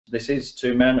This is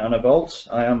Two Men and a Vault.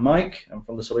 I am Mike. I'm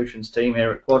from the solutions team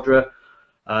here at Quadra,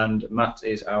 and Matt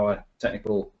is our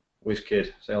technical whiz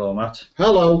kid. Say hello, Matt.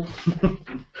 Hello.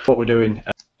 What we're doing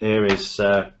here is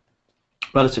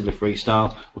relatively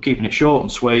freestyle. We're keeping it short and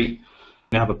sweet.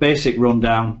 We have a basic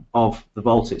rundown of the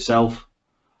Vault itself,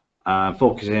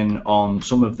 focusing on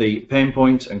some of the pain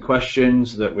points and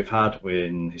questions that we've had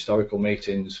in historical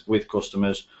meetings with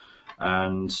customers,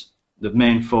 and the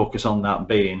main focus on that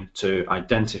being to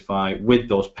identify with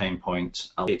those pain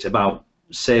points. It's about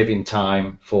saving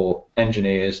time for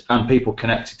engineers and people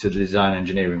connected to the design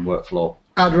engineering workflow.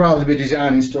 I'd rather be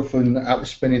designing stuff and out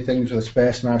spinning things with a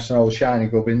space mouse and all the shiny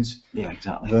gubbins, Yeah,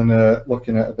 exactly, than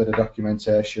looking at a bit of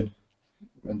documentation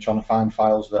and trying to find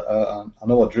files that I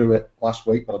know I drew it last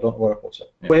week, but I don't know where I put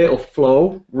it. The way it'll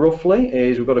flow roughly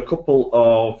is we've got a couple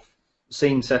of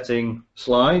scene setting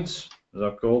slides, as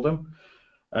I've called them,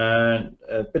 and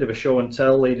a bit of a show and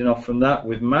tell leading off from that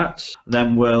with Matt.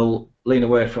 Then we'll lean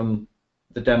away from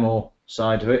the demo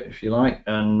side of it, if you like,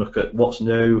 and look at what's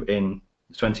new in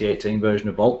the 2018 version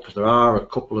of Vault, because there are a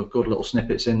couple of good little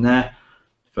snippets in there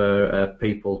for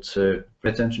people to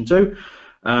pay attention to.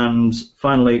 And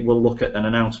finally, we'll look at an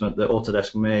announcement that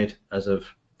Autodesk made as of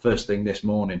first thing this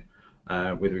morning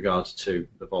with regards to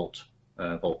the Vault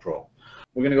Pro.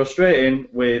 We're going to go straight in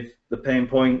with the pain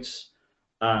points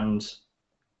and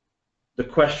the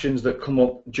questions that come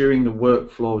up during the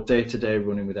workflow day-to-day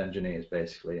running with engineers,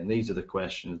 basically. And these are the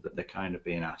questions that they're kind of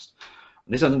being asked.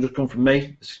 And this hasn't just come from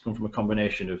me. This has come from a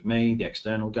combination of me, the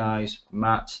external guys,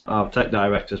 Matt, our tech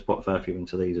directors put a fair few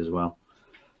into these as well.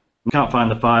 We can't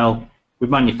find the file. We've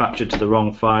manufactured to the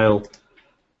wrong file.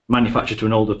 Manufactured to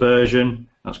an older version.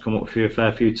 That's come up a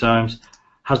fair few times.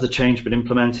 Has the change been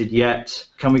implemented yet?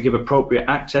 Can we give appropriate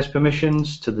access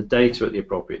permissions to the data at the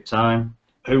appropriate time?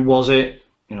 Who was it?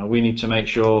 You know, we need to make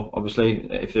sure, obviously,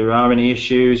 if there are any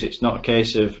issues, it's not a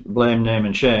case of blame, name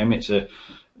and shame. It's a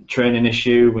training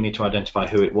issue. We need to identify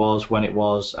who it was, when it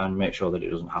was, and make sure that it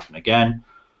doesn't happen again.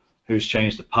 Who's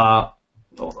changed the part?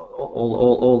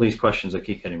 All these questions that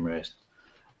keep getting raised.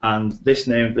 And this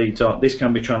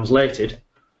can be translated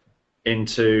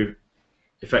into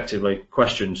effectively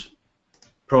questions,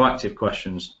 proactive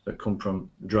questions that come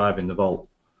from driving the Vault.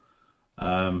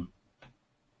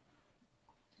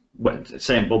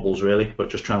 Same bubbles really,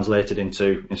 but just translated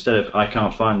into, instead of I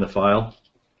can't find the file,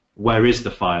 where is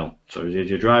the file? So if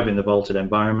you're driving the vaulted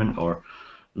environment or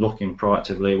looking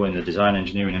proactively in the design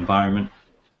engineering environment,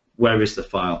 where is the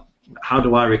file? How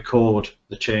do I record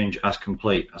the change as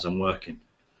complete as I'm working?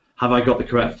 Have I got the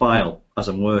correct file as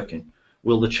I'm working?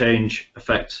 Will the change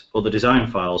affect other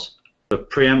design files? So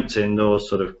preempting those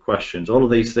sort of questions, all of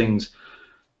these things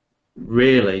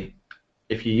really,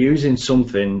 if you're using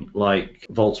something like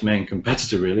Vault's main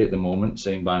competitor really at the moment,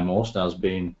 seen by most as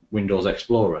being Windows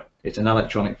Explorer, it's an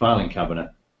electronic filing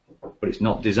cabinet, but it's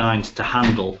not designed to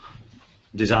handle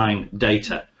design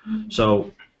data.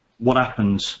 So what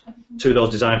happens to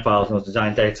those design files and those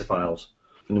design data files?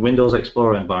 In the Windows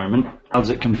Explorer environment, how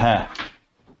does it compare?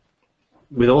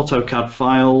 With AutoCAD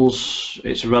files,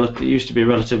 it used to be a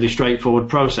relatively straightforward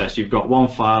process. You've got one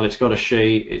file, it's got a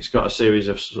sheet, it's got a series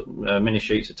of mini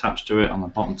sheets attached to it on the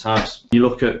bottom tabs. You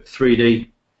look at 3D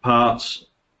parts,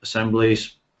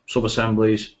 assemblies,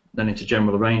 sub-assemblies, then into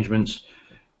general arrangements.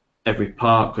 Every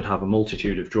part could have a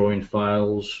multitude of drawing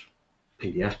files,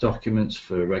 PDF documents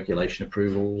for regulation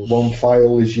approvals. One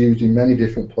file is used in many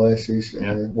different places.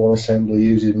 Yeah. One assembly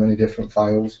uses many different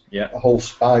files. Yeah. A whole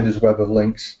spider's web of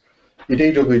links. Your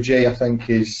DWG, I think,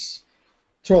 is,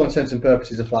 to all intents and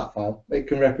purposes, a flat file. It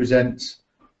can represent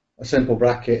a simple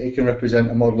bracket. It can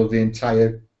represent a model of the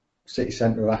entire city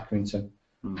centre of Accrington.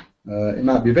 It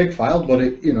might be a big file, but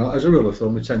it, you know, as a rule of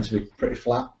thumb, it tends to be pretty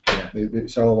flat. Yeah.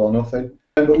 It's all or nothing.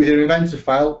 But with your inventor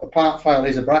file, a part file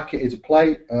is a bracket, is a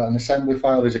plate, an assembly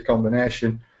file is a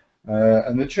combination,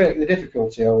 and the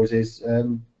difficulty always is,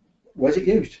 where's it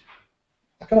used?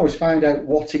 I can always find out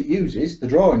what it uses. The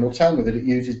drawing will tell me that it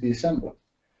uses the assembly.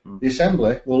 The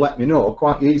assembly will let me know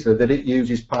quite easily that it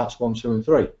uses parts 1, 2 and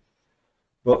 3.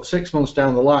 But 6 months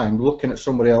down the line, looking at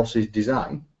somebody else's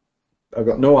design, I've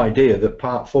got no idea that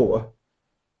part 4,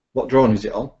 what drawing is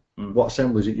it on, what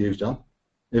assembly is it used on.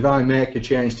 If I make a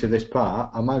change to this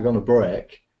part, am I going to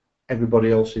break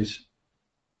everybody else's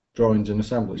drawings and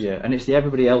assemblies? Yeah, and it's the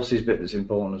everybody else's bit that's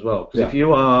important as well. Because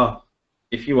Yeah.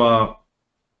 if you are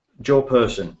Joe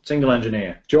Person, single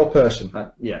engineer. Joe Person.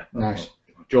 Yeah. Nice.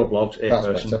 Joe Blogs,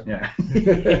 person. Yeah.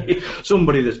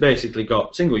 Somebody that's basically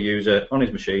got single user on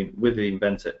his machine with the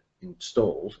inventor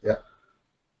installed. Yeah.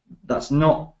 That's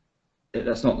not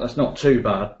too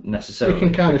bad necessarily. You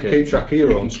can kind of keep track of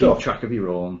your own stuff. Keep track of your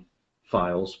own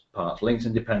files, parts, links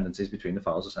and dependencies between the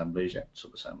files, assemblies,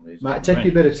 sub-assemblies. Might take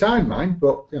you a bit of time, mind,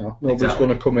 but you know, nobody's Exactly.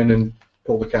 going to come in and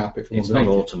pull the carpet from It's not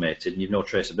underneath. automated, and you've no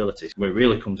traceability. Where it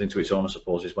really comes into its own, I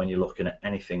suppose, is when you're looking at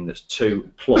anything that's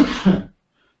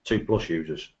 2+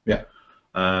 users. Yeah.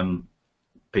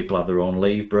 People have their own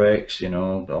leave breaks, you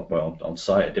know, on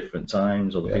site at different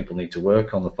times. Other people need to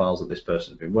work on the files that this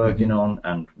person's been working on,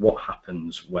 and what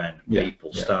happens when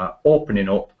people start opening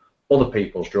up other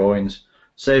people's drawings,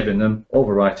 saving them,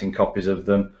 overwriting copies of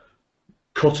them,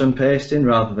 cut and pasting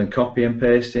rather than copy and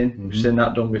pasting. We've seen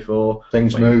that done before.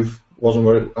 Things move. Wasn't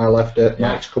where I left it.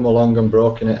 Mike's come along and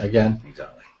broken it again.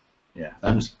 Exactly. Yeah.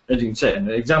 And as you can see, an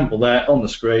example there on the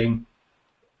screen,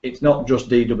 it's not just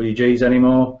DWGs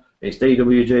anymore. It's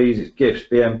DWGs, it's GIFs,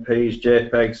 BMPs,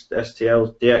 JPEGs,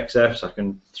 STLs, DXFs. I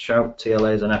can shout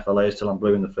TLAs and FLAs till I'm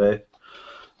blue in the face.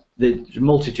 There's a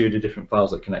multitude of different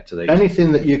files that connect to these.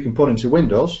 Anything that you can put into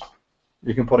Windows,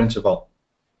 you can put into Vault.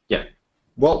 Yeah.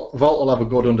 Well, Vault will have a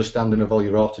good understanding of all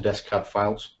your Autodesk CAD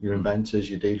files, your Inventors,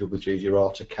 your DWGs, your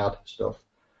AutoCAD stuff.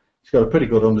 It's got a pretty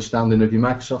good understanding of your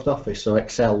Microsoft Office, so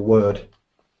Excel, Word.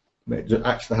 It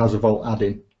actually has a Vault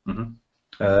add-in.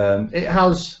 It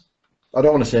has, I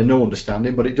don't want to say no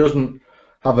understanding, but it doesn't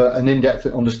have an in-depth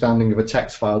understanding of a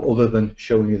text file other than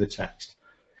showing you the text.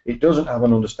 It doesn't have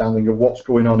an understanding of what's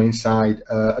going on inside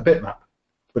a bitmap,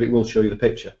 but it will show you the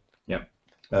picture. Yeah.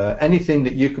 Anything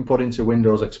that you can put into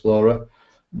Windows Explorer,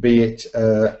 be it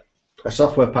a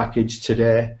software package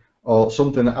today or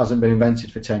something that hasn't been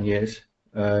invented for 10 years,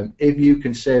 if you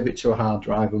can save it to a hard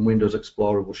drive and Windows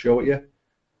Explorer will show it you,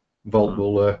 Vault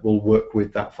will work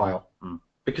with that file.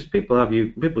 Because people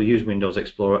use Windows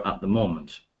Explorer at the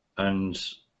moment, and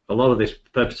a lot of the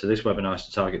purpose of this webinar is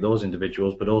to target those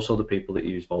individuals, but also the people that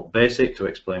use Vault Basic to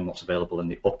explain what's available in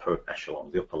the upper echelon,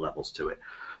 the upper levels to it.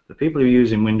 The people who are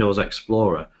using Windows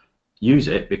Explorer use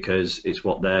it because it's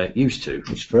what they're used to.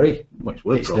 It's free. It's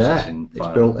word processing. It's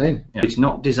built in. Yeah. It's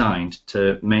not designed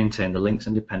to maintain the links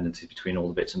and dependencies between all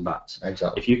the bits and bats.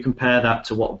 Exactly. If you compare that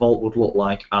to what Vault would look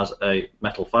like as a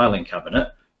metal filing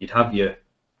cabinet, you'd have your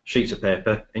sheets of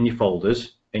paper in your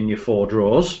folders, in your 4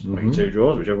 drawers, or your 2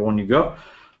 drawers, whichever one you've got,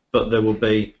 but there will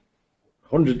be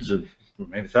hundreds of,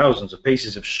 maybe thousands of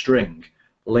pieces of string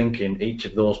linking each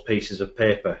of those pieces of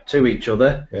paper to each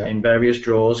other in various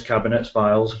drawers, cabinets,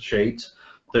 files, sheets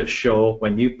that show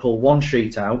when you pull one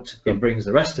sheet out, it brings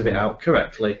the rest of it out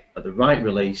correctly at the right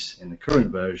release in the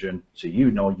current version, so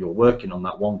you know you're working on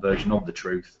that one version of the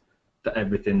truth, that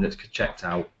everything that's checked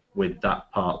out with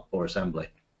that part or assembly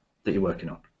that you're working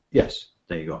on. Yes.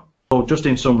 There you go. So just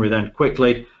in summary then,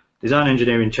 quickly, design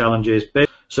engineering challenges,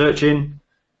 searching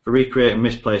for recreating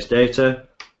misplaced data,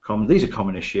 these are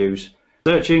common issues.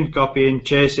 Searching, copying,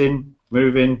 chasing,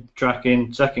 moving,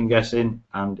 tracking, second guessing,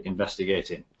 and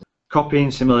investigating.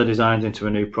 Copying similar designs into a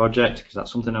new project, because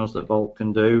that's something else that Vault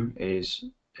can do, is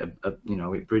you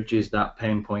know, it bridges that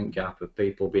pain point gap of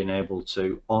people being able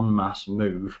to en masse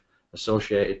move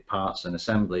associated parts and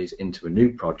assemblies into a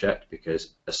new project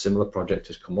because a similar project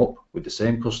has come up with the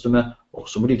same customer or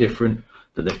somebody different,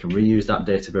 that they can reuse that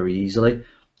data very easily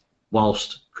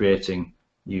whilst creating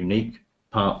unique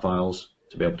part files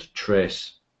to be able to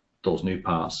trace those new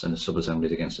parts and the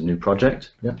sub-assemblies against a new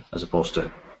project, as opposed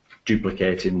to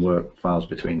duplicating work files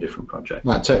between different projects.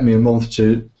 Might take me a month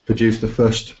to produce the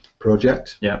first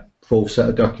project. Yeah. Full set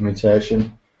of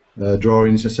documentation,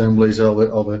 drawings, assemblies, all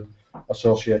the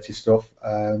associated stuff.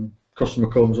 Customer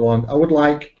comes along. I would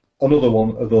like another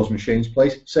one of those machines,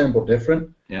 please. Same but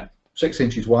different. Yeah. 6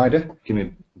 inches wider. Give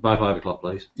me by 5 o'clock,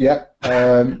 please. Yeah.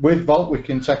 With Vault, we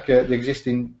can take the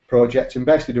existing project and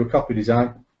basically do a copy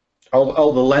design.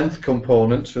 All the length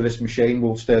components for this machine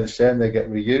will stay the same. They get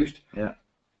reused. Yeah.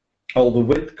 All the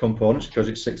width components, because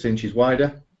it's 6 inches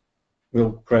wider,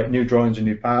 we'll create new drawings and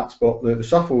new parts. But the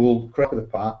software will create the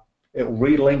part. It will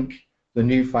relink the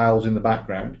new files in the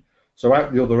background. So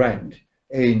out the other end,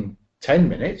 in 10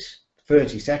 minutes,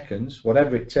 30 seconds,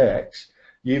 whatever it takes,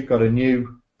 you've got a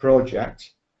new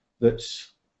project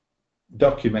that's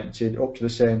documented up to the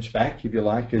same spec, if you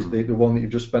like, as the one that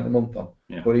you've just spent a month on.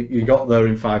 Yeah. But you got there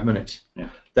in 5 minutes. Yeah.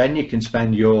 Then you can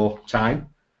spend your time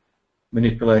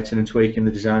manipulating and tweaking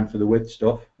the design for the width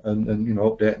stuff and you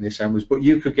know, updating the assemblies. But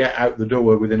you could get out the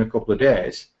door within a couple of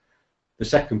days the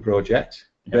second project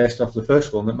based off the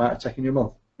first one that might have taken you a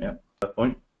month. Yeah, that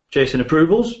point. Chasing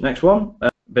approvals, next one.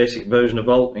 Basic version of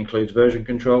Vault includes version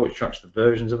control, which tracks the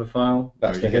versions of a file.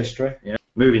 That's the history. Yeah.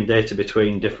 Moving data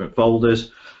between different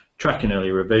folders, tracking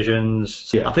early revisions.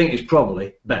 Yeah. I think it's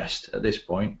probably best at this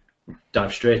point,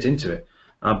 dive straight into it.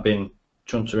 I've been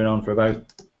chuntering on for about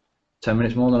 10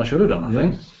 minutes more than I should have done, I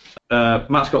think.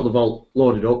 Matt's got the Vault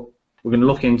loaded up. We're going to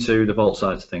look into the vault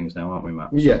side of things now, aren't we, Matt?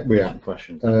 Yeah, we are.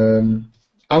 Questions.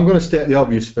 I'm going to state the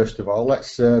obvious first of all.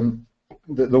 Let's the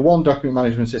one document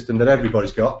management system that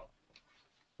everybody's got,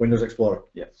 Windows Explorer.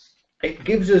 Yeah. It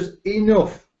gives us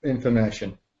enough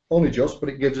information, only just, but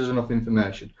it gives us enough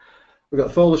information. We've got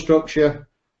the folder structure,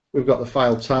 we've got the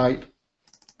file type,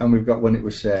 and we've got when it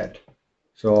was saved.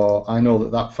 So I know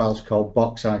that that file's called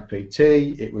box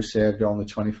IPT. It was saved on the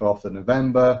 24th of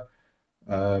November,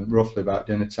 roughly about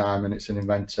dinner time, and it's an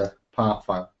Inventor part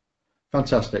file.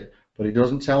 Fantastic, but it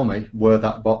doesn't tell me where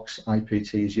that box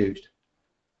IPT is used.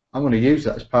 I'm going to use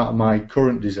that as part of my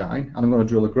current design, and I'm going to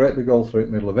drill a great big hole through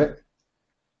the middle of it.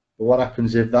 But what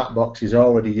happens if that box is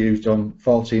already used on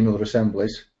 14 other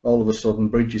assemblies? All of a sudden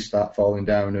bridges start falling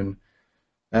down and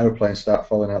aeroplanes start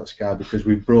falling out of the sky because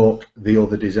we broke the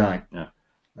other design. Yeah.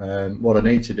 What I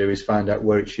need to do is find out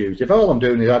where it's used. If all I'm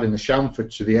doing is adding the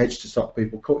chamfer to the edge to stop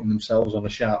people cutting themselves on a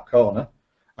sharp corner,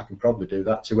 I can probably do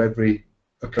that to every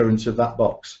occurrence of that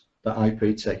box, that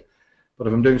IPT. But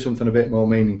if I'm doing something a bit more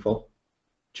meaningful,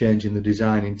 changing the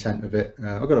design intent of it,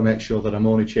 I've got to make sure that I'm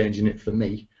only changing it for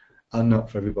me and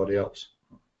not for everybody else.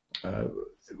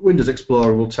 Windows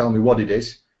Explorer will tell me what it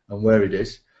is and where it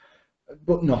is,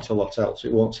 but not a lot else.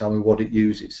 It won't tell me what it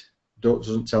uses.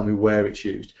 Doesn't tell me where it's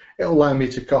used. It'll allow me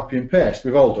to copy and paste.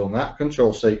 We've all done that,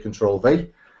 Control-C, Control-V,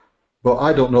 but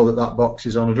I don't know that that box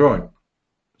is on a drawing.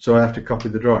 So I have to copy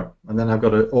the drawing, and then I've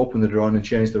got to open the drawing and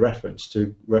change the reference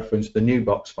to reference the new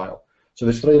box file. So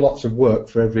there's 3 lots of work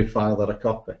for every file that I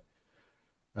copy.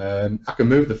 I can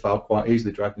move the file quite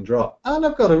easily, drag and drop, and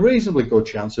I've got a reasonably good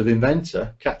chance of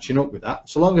Inventor catching up with that,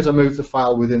 so long as I move the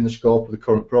file within the scope of the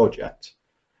current project.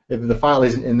 If the file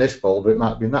isn't in this folder, it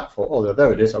might be in that folder. Oh,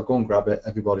 there it is. I'll go and grab it.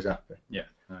 Everybody's happy. Yeah.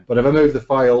 Right. But if I move the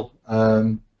file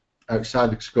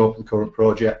outside the scope of the current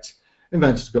project,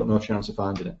 Inventor's got no chance of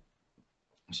finding it.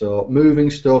 So moving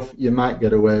stuff, you might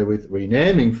get away with.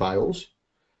 Renaming files,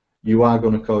 you are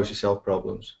going to cause yourself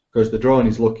problems because the drawing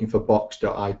is looking for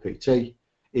box.ipt.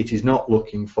 It is not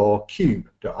looking for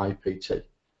cube.ipt.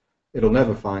 It'll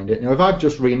never find it. Now, if I've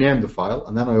just renamed the file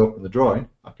and then I open the drawing,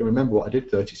 I can remember what I did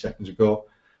 30 seconds ago.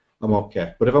 I'm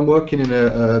okay. But if I'm working in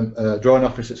a drawing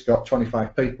office that's got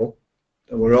 25 people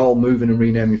and we're all moving and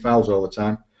renaming files all the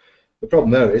time, the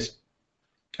problem there is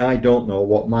I don't know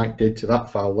what Mike did to that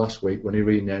file last week when he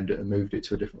renamed it and moved it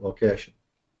to a different location.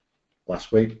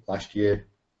 Last week, last year,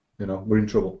 you know, we're in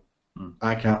trouble.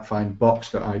 I can't find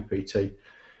box.ipt.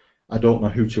 I don't know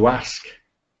who to ask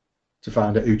to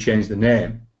find out who changed the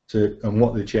name to and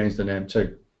what they changed the name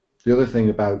to. The other thing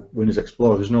about Windows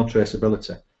Explorer, there's no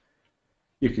traceability.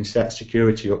 You can set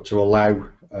security up to allow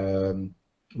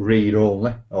read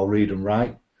only or read and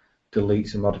write,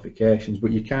 deletes and modifications,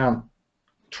 but you can't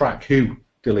track who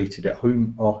deleted it,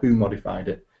 who modified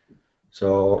it.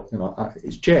 So, you know,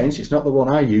 it's changed. It's not the one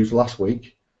I used last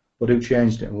week, but who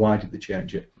changed it and why did they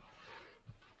change it?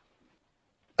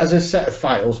 As a set of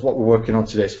files, what we're working on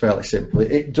today is fairly simple.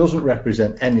 It doesn't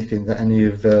represent anything that any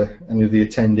of the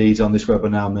attendees on this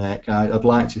webinar make. I'd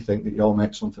like to think that you all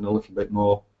make something a little bit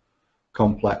more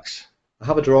complex. I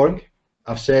have a drawing.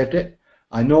 I've saved it.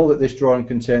 I know that this drawing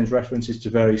contains references to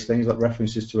various things, like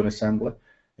references to an assembly.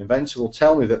 Inventor will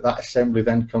tell me that that assembly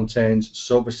then contains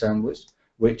sub-assemblies,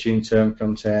 which in turn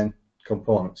contain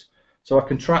components. So I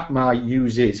can track my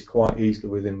uses quite easily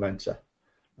with Inventor.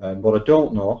 But I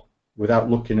don't know, without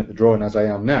looking at the drawing as I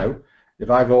am now, if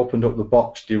I've opened up the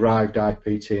box derived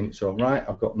IPT in its own right,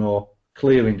 I've got no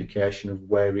clear indication of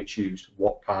where it's used,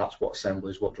 what parts, what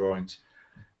assemblies, what drawings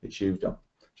it's used on.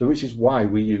 So which is why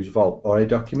we use Vault, or a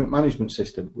document management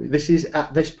system. This is,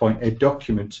 at this point, a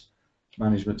document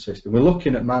management system. We're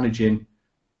looking at managing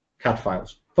CAD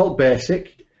files. Vault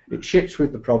Basic, it ships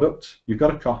with the product. You've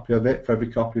got a copy of it for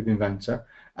every copy of Inventor,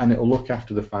 and it'll look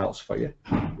after the files for you.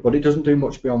 But it doesn't do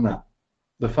much beyond that.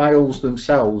 The files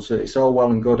themselves, it's all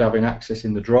well and good having access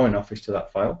in the drawing office to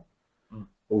that file,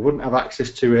 but we wouldn't have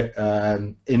access to it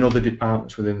in other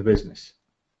departments within the business.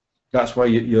 That's where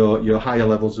your higher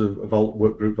levels of Vault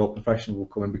Workgroup, Vault Professional will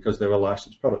come in because they're a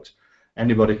licensed product.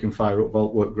 Anybody can fire up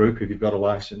Vault Workgroup if you've got a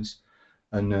license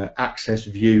and access,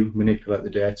 view, manipulate the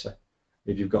data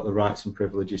if you've got the rights and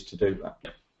privileges to do that.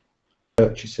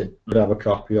 Purchasing could have a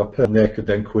copy, or they could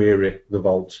then query the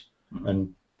Vault,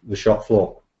 and the shop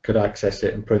floor could access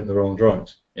it and print their own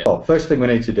drawings. Yeah. So first thing we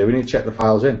need to do, we need to check the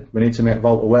files in. We need to make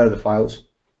Vault aware of the files.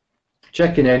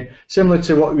 Checking in, similar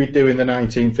to what we do in the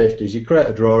 1950s, you create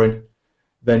a drawing,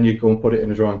 then you go and put it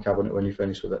in a drawing cabinet when you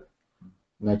finish with it.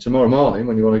 Now tomorrow morning,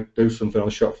 when you want to do something on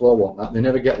the shop floor, want that, they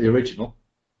never get the original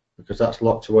because that's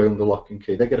locked away under lock and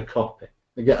key. They get a copy.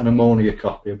 They get an ammonia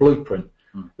copy, a blueprint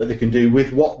that they can do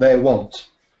with what they want.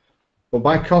 But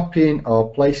by copying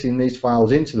or placing these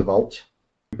files into the vault,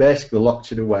 we basically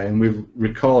locked it away, and we've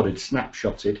recorded,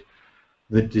 snapshotted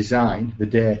the design, the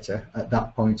data at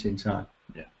that point in time.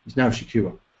 Yeah. It's now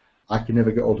secure. I can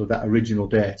never get hold of that original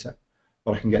data,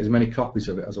 but I can get as many copies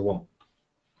of it as I want.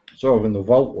 So over in the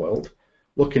vault world,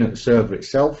 looking at the server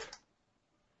itself,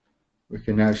 we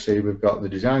can now see we've got the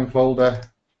design folder,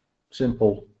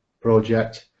 simple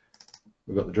project,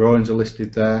 we've got the drawings are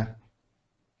listed there,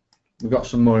 we've got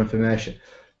some more information.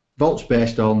 Vault's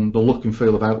based on the look and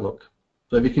feel of Outlook.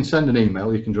 So if you can send an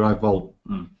email, you can drive Vault.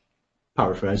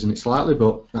 Paraphrasing it slightly,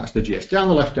 but that's the gist. Down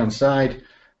the left hand side,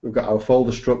 we've got our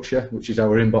folder structure, which is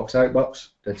our inbox, outbox,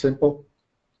 dead simple.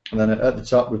 And then at the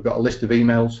top, we've got a list of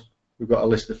emails, we've got a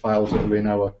list of files that are in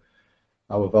our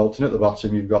vault, and at the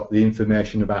bottom, you've got the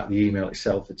information about the email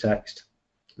itself, the text,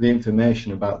 the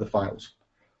information about the files.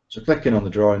 So clicking on the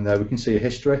drawing there, we can see a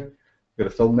history, we've got a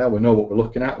thumbnail, we know what we're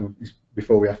looking at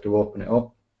before we have to open it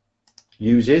up.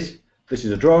 Uses, this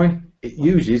is a drawing, it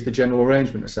uses the general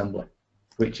arrangement assembly,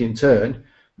 which in turn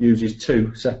uses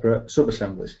two separate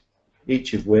sub-assemblies,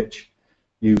 each of which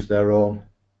use their own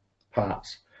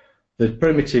parts. The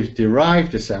primitive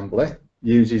derived assembly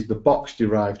uses the box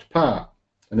derived part,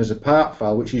 and there's a part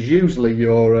file which is usually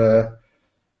your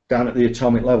down at the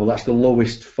atomic level, that's the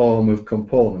lowest form of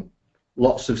component.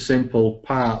 Lots of simple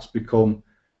parts become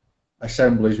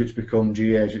assemblies, which become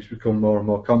GAs, which become more and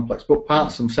more complex, but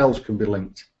parts themselves can be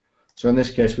linked. So in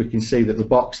this case we can see that the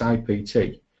box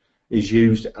IPT is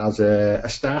used as a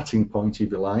starting point,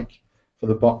 if you like, for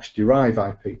the box derive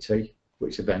IPT,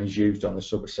 which then is used on the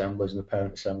sub-assemblies and the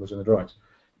parent assemblies and the drawings.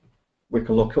 We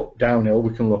can look up downhill,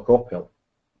 we can look uphill.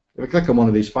 If I click on one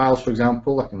of these files, for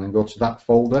example, I can then go to that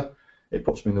folder. It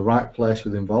puts me in the right place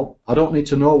within Vault. I don't need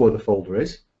to know where the folder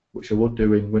is, which I would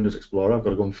do in Windows Explorer. I've got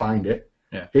to go and find it.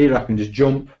 Yeah. Here I can just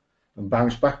jump and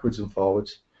bounce backwards and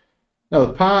forwards. Now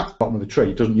the part at the bottom of the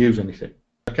tree doesn't use anything.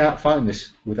 I can't find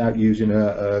this without using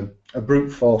a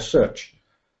brute force search.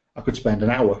 I could spend an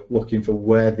hour looking for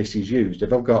where this is used.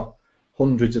 If I've got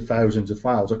hundreds of thousands of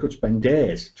files, I could spend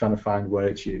days trying to find where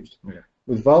it's used. Yeah.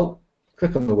 With Vault,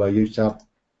 click on the Where Used tab.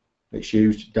 It's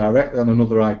used directly on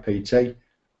another IPT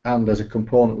and as a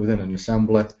component within an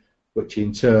assembly, which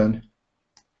in turn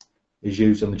is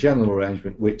used on the general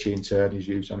arrangement, which in turn is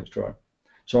used on its drawing.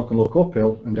 So I can look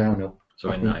uphill and downhill.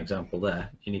 So in that example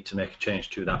there, you need to make a change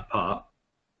to that part.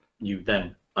 You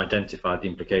then identify the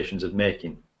implications of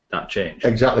making that change.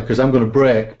 Exactly, because I'm going to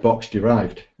break box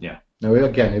derived. Yeah. Now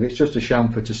again, if it's just a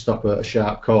chamfer to stop at a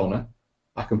sharp corner,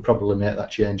 I can probably make that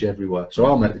change everywhere. So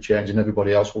I'll make the change and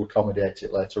everybody else will accommodate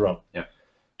it later on. Yeah.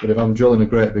 But if I'm drilling a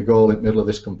great big hole in the middle of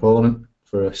this component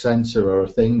for a sensor or a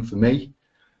thing for me,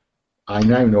 I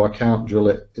now know I can't drill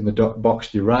it in the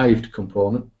box derived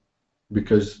component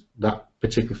because that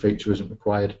particular feature isn't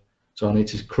required. So I need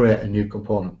to create a new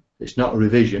component. It's not a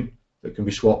revision that can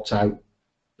be swapped out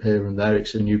here and there.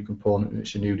 It's a new component and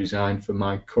it's a new design for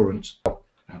my current.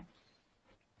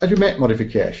 As you make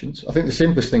modifications, I think the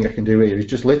simplest thing I can do here is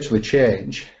just literally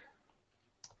change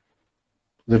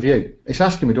the view. It's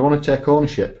asking me, do I want to take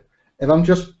ownership? If I'm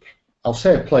just, I'll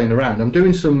say playing around, I'm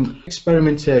doing some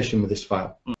experimentation with this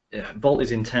file. Yeah, Vault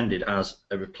is intended as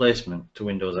a replacement to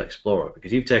Windows Explorer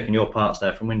because you've taken your parts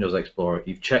there from Windows Explorer,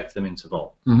 you've checked them into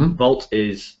Vault. Vault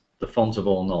is the font of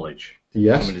all knowledge from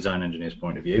a design engineer's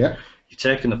point of view. Yeah. You've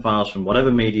taken the files from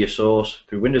whatever media source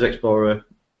through Windows Explorer,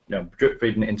 you know, drip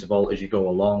feeding it into Vault as you go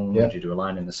along. Yeah. As you do a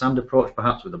line in the sand approach,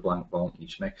 perhaps with a blank Vault, you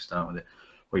just make a start with it,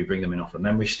 or you bring them in off a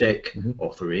memory stick,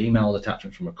 or through email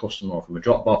attachments from a customer or from a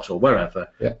Dropbox or wherever.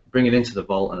 Yeah. Bring it into the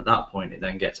Vault, and at that point, it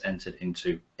then gets entered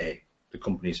into the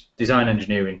company's design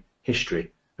engineering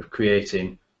history of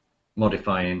creating,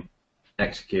 modifying,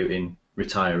 executing,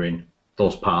 retiring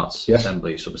those parts,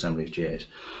 assemblies, sub-assemblies, GAs.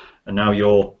 And now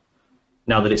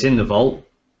that it's in the Vault,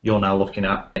 you're now looking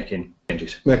at making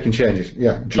changes. Making changes,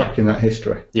 yeah, tracking that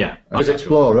history. Yeah. As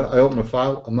Explorer, I open a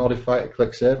file, I modify it,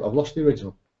 click save, I've lost the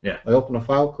original. Yeah. I open a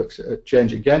file, click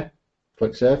change it again,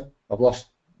 click save, I've lost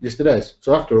yesterday's.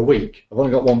 So after a week, I've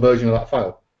only got one version of that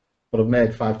file, but I've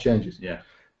made 5 changes. Yeah.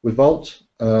 With Vault,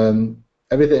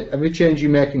 every change you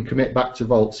make and commit back to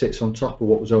Vault sits on top of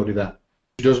what was already there.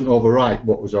 It doesn't overwrite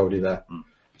what was already there.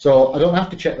 So I don't have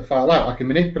to check the file out. I can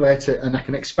manipulate it and I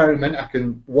can experiment. I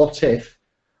can what if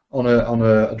on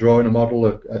a drawing, a model,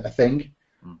 a thing,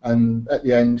 and at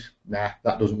the end, nah,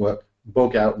 that doesn't work.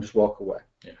 Bug out and just walk away.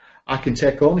 Yeah. I can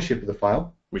take ownership of the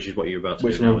file, which is what you're about to do.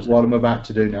 Which is what I'm about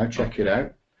to do now. Check it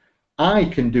out. I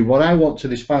can do what I want to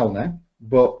this file now,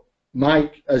 but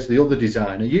Mike, as the other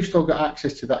designer, you've still got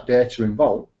access to that data in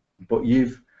Vault, but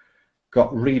you've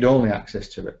got read-only access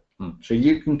to it. So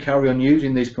you can carry on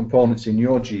using these components in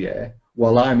your GA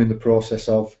while I'm in the process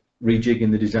of rejigging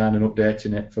the design and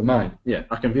updating it for mine. Yeah,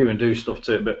 I can view and do stuff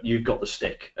too, but you've got the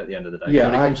stick at the end of the day. Yeah,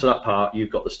 when it comes to that part, you've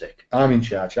got the stick. I'm in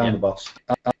charge, I'm Yeah. the boss.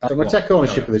 So I'm going to take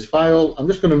ownership of this file. I'm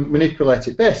just going to manipulate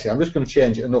it basically. I'm just going to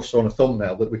change it enough so on a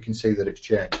thumbnail that we can see that it's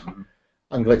changed.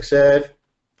 And click save.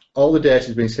 All the data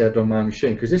has been saved on my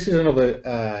machine, because this is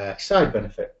another side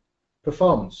benefit.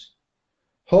 Performance.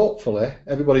 Hopefully,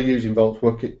 everybody using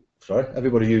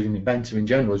everybody using Inventor in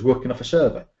general is working off a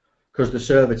server, because the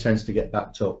server tends to get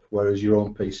backed up, whereas your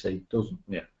own PC doesn't.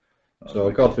 Yeah.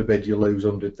 So God forbid you lose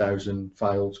 100,000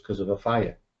 files because of a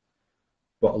fire,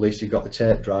 but at least you've got the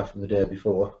tape drive from the day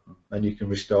before, and you can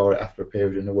restore it after a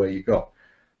period and away you go.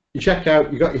 You check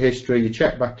out, you got your history, you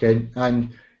check back in,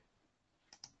 and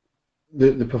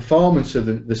the performance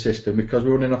of the system, because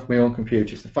we're running off my own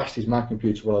computer, it's the fastest my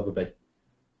computer will ever be.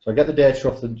 So I get the data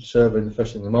off the server in the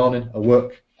first thing in the morning, I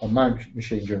work on my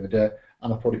machine during the day,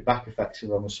 and I put it back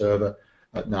effectively on the server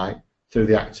at night through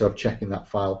the act of checking that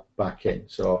file back in.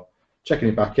 So checking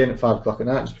it back in at 5 o'clock at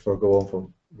night just before I go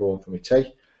home for my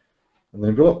tea, and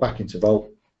then go look back into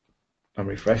Vault and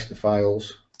refresh the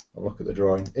files and look at the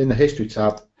drawing. In the history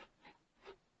tab,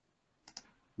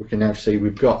 we can now see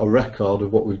we've got a record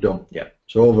of what we've done. Yeah.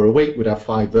 So over a week we'd have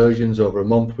 5 versions, over a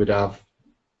month we'd have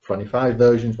 25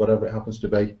 versions, whatever it happens to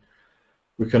be.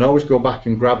 We can always go back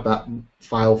and grab that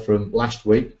file from last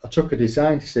week. I took a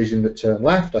design decision that turned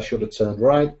left, I should have turned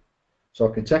right. So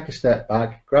I can take a step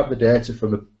back, grab the data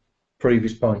from a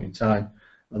previous point in time,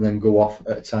 and then go off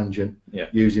at a tangent,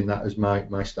 using that as my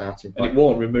starting point. And it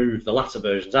won't remove the latter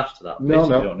versions after that. No, you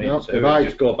don't need to. If I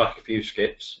just go back a few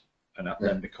skips, and that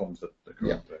then becomes the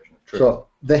current version. True. So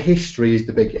the history is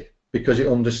the biggie, because it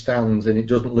understands and it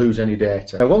doesn't lose any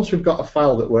data. Now, once we've got a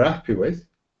file that we're happy with,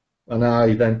 and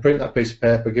I then print that piece of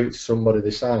paper, give it to somebody,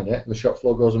 they sign it, and the shop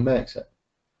floor goes and makes it.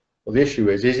 Well, the issue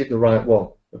is it the right one?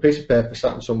 A piece of paper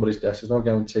sat on somebody's desk, there's no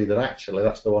guarantee that actually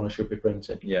that's the one I should be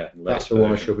printing. Yeah, that's the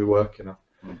one I should be working on.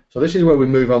 So this is where we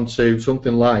move on to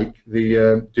something like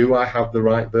the do I have the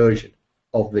right version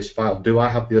of this file? Do I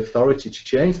have the authority to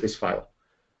change this file?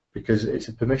 Because it's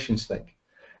a permissions thing.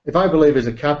 If I believe as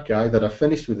a CAD guy that I've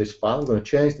finished with this file, I'm going to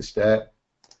change the state,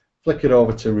 flick it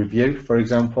over to review, for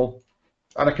example,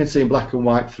 and I can see in black and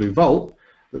white through Vault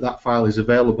that file is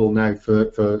available now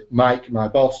for Mike, my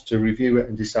boss, to review it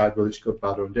and decide whether it's good,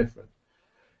 bad or indifferent.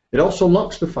 It also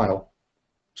locks the file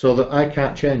so that I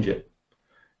can't change it.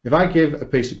 If I give a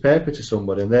piece of paper to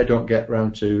somebody and they don't get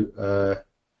round to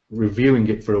reviewing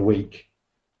it for a week,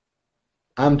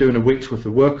 I'm doing a week's worth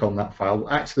of work on that file.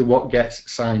 Actually, what gets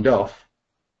signed off,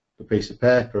 the piece of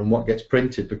paper, and what gets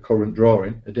printed, the current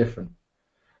drawing, are different.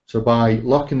 So by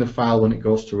locking the file when it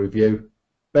goes to review,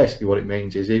 basically what it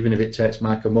means is even if it takes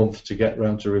Mike a month to get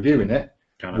round to reviewing it,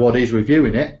 what he's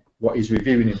reviewing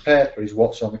in paper is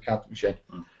what's on the CAD machine.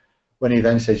 When he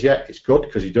then says, yeah, it's good,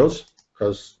 because he does,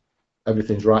 because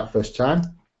everything's right first time,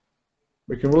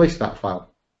 we can release that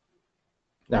file.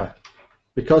 Now,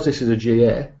 because this is a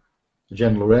GA, a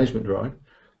general arrangement drawing,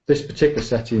 this particular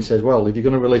setting says, well, if you're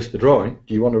going to release the drawing,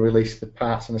 do you want to release the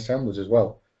parts and assemblies as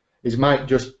well? Is Mike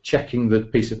just checking the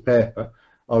piece of paper,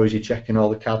 or is he checking all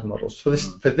the CAD models? For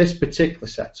this particular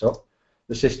setup,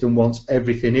 the system wants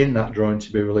everything in that drawing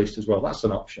to be released as well. That's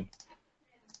an option.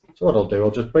 So what I'll do,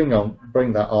 I'll just bring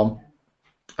that on,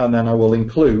 and then I will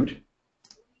include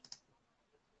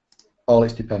all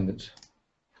its dependents,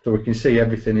 so we can see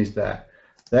everything is there.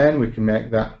 Then we can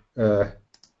make that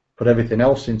put everything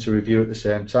else into review at the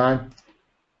same time,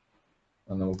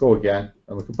 and then we'll go again,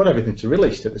 and we can put everything to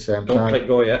release at the same time. Don't click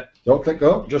go yet. Don't click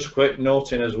go. Just a quick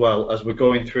noting as well, as we're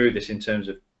going through this in terms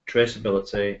of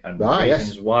traceability and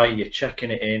reasons why you're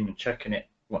checking it in and checking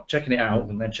it out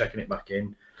and then checking it back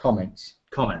in. Comments.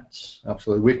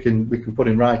 Absolutely. We can put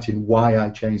in writing why I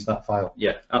changed that file.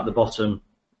 Yeah, at the bottom,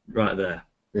 right there.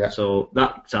 Yeah. So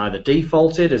that's either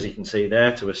defaulted, as you can see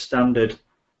there, to a standard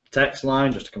text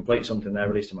line just to complete something there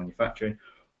released to manufacturing,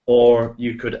 or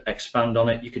you could expand on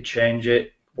it, you could change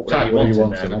it, whatever you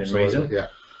want in there within reason. Yeah.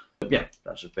 Yeah,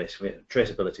 that's just basically a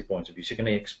traceability point of view. So you're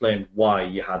going to explain why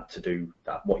you had to do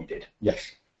that, what you did.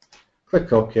 Yes.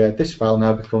 Click OK. This file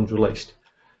now becomes released.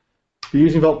 If you're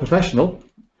using Vault Professional,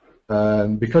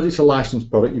 because it's a licensed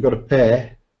product, you've got to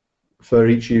pay for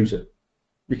each user.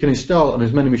 You can install it on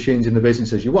as many machines in the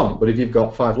business as you want, but if you've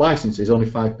got 5 licenses, only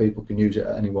 5 people can use it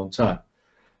at any one time.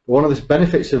 But one of the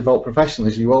benefits of Vault Professional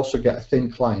is you also get a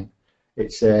thin client.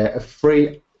 It's a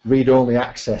free read-only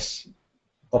access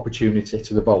opportunity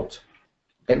to the Vault.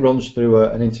 It runs through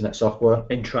an internet software.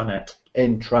 Intranet.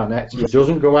 It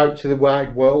doesn't go out to the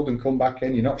wide world and come back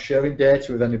in. You're not sharing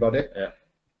data with anybody. Yeah.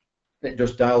 It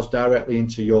just dials directly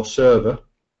into your server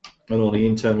and only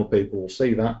internal people will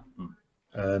see that.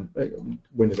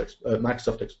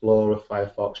 Microsoft Explorer,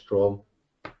 Firefox, Chrome,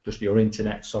 just your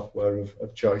internet software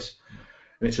of choice,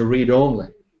 and it's a read-only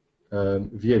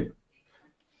view.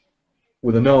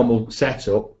 With a normal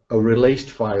setup, a released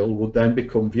file would then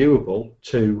become viewable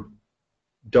to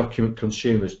document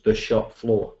consumers, the shop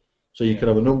floor. So you can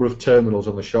have a number of terminals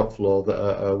on the shop floor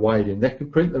that are wired in. They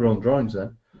can print their own drawings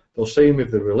then. They'll see them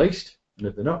if they're released, and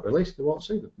if they're not released, they won't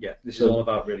see them. Yeah, this is all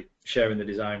about really sharing the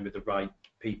design with the right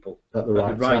people at the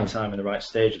right time and the right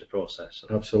stage of the process.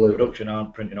 So absolutely. Production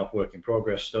aren't printing off work in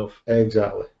progress stuff.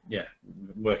 Exactly. Yeah,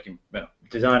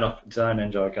 design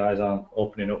enjoy guys aren't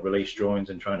opening up release drawings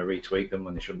and trying to retweak them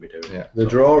when they shouldn't be doing it. Yeah, the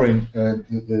drawing,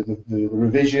 the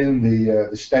revision,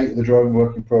 the state of the drawing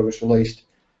work in progress released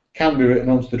can be written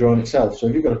onto the drawing itself. So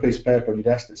if you've got a piece of paper on your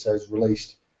desk that says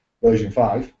released version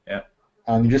 5, yeah,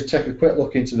 and you just take a quick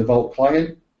look into the Vault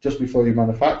client just before you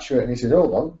manufacture it, and he says,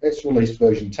 hold on, it's released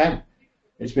version 10.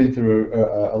 It's been through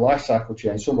a life cycle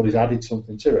change, somebody's added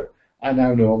something to it. I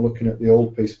now know I'm looking at the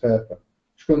old piece of paper.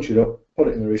 Scrunch it up, put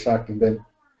it in the recycling bin,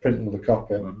 print another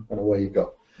copy, and away you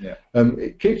go. Yeah.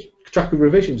 It keeps track of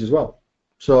revisions as well.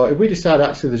 So if we decide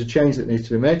actually there's a change that needs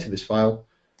to be made to this file,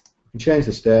 we can change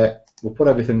the state, we'll put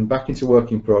everything back into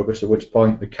work in progress, at which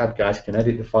point the CAD guys can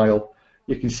edit the file.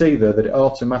 You can see there that it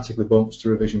automatically bumps to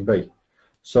revision B.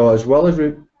 So as well as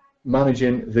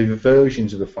managing the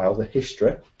versions of the file, the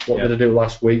history, what did I do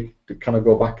last week, to kind of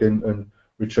go back and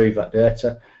retrieve that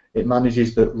data, it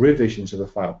manages the revisions of the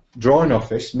file. Drawing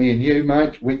Office, me and you,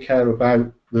 Mike, we care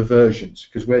about the versions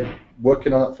because we're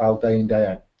working on that file day in, day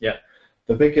out. Yeah.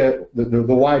 The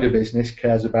wider business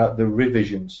cares about the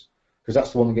revisions because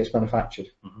that's the one that gets manufactured.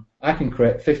 I can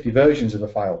create 50 versions of a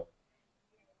file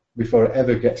before it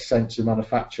ever gets sent to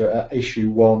manufacture at issue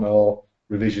 1 or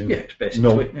revision. Yeah, it's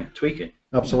basically tweaking.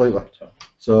 Absolutely.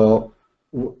 So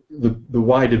the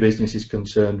wider business is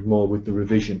concerned more with the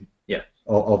revision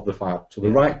of the file. So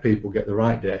the right people get the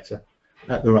right data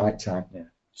at the right time. Yeah.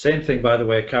 Same thing, by the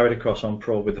way, carried across on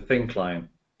Pro with the Thin client.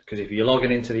 Because if you're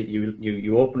logging into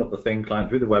you open up the Thin client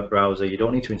through the web browser, you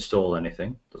don't need to install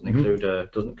anything. Doesn't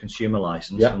include doesn't consume a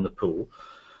license from the pool.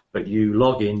 But you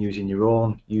log in using your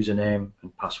own username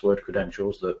and password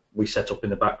credentials that we set up in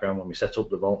the background when we set up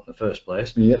the Vault in the first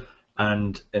place. Yeah.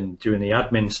 And during the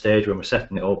admin stage, when we're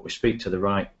setting it up, we speak to the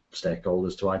right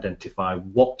stakeholders to identify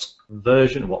what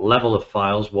version, what level of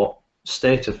files, what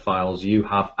state of files you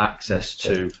have access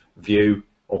to view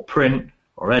or print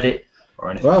or edit or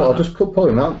anything. Well, like I'll just put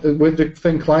them out. With the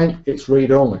Thin client, it's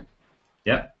read only.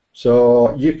 Yeah.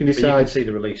 So you can decide. But you can see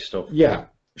the release stuff. Yeah.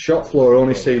 Shop floor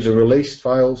only see the released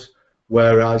files,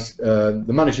 whereas the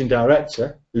managing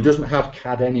director, who doesn't have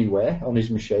CAD anywhere on his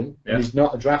machine, and he's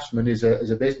not a draftsman, he's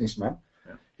a businessman,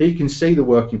 he can see the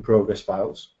work in progress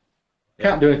files.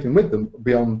 Can't do anything with them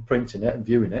beyond printing it and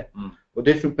viewing it, but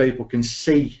different people can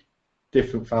see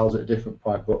different files at a different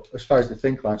point. But as far as the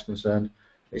Thin client's concerned,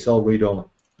 it's all read only.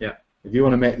 Yeah. If you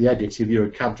want to make the edits, if you're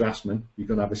a CAD draftsman, you're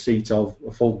going to have a seat of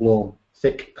a full-blown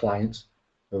thick client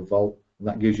of Vault, and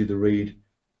that gives you the read,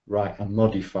 write, and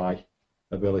modify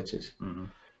abilities.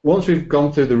 Once we've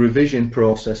gone through the revision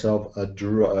process of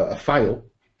a file,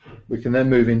 we can then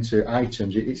move into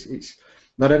items. It's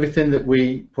not everything that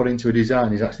we put into a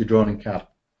design is actually drawn in CAD.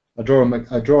 I draw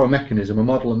a mechanism, a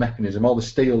model of mechanism, all the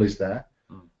steel is there,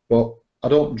 but I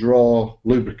don't draw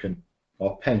lubricant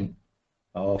or paint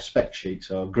or spec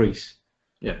sheets or grease.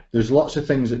 Yeah. There's lots of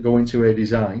things that go into a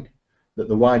design that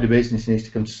the wider business needs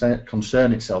to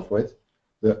concern itself with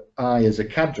that I, as a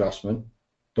CAD draftsman,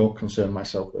 don't concern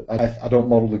myself with. I don't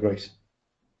model the grease.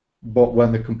 But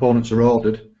when the components are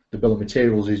ordered, the bill of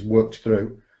materials is worked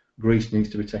through, grease needs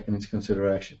to be taken into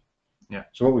consideration. Yeah.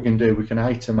 So what we can do, we can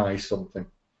itemize something.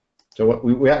 So what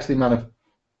we actually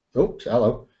oops,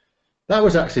 hello. That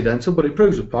was accidental, but it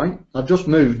proves a point. I've just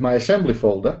moved my assembly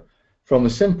folder from the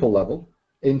simple level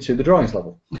into the drawings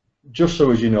level. Just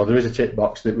so as you know, there is a tick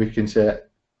box that we can say,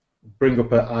 bring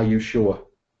up a "Are you sure?"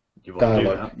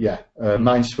 dialogue. Yeah,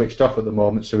 mine's switched off at the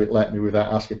moment, so it let me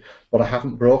without asking. But I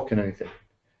haven't broken anything.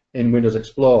 In Windows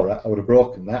Explorer, I would have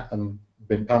broken that and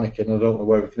been panicking. I don't know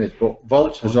where everything is. But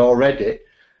Vault has already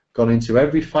gone into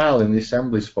every file in the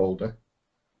assemblies folder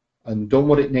and done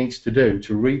what it needs to do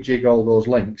to rejig all those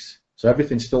links, so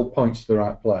everything still points to the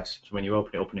right place. So when you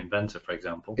open it up in Inventor, for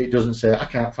example, it doesn't say I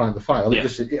can't find the file.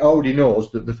 It already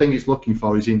knows that the thing it's looking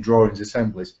for is in drawings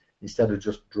assemblies instead of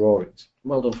just drawings.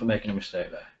 Well done for making a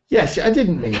mistake there. Yes, I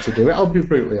didn't mean to do it. I'll be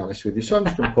brutally honest with you. So I'm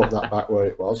just going to put that back where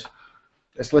it was.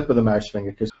 A slip of the mouse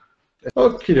finger.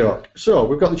 Okie doke. So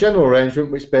we've got the general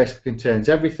arrangement, which basically contains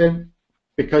everything.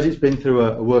 because it's been through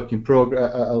a work in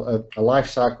progress, a life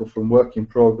cycle from work in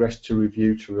progress to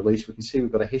review to release, we can see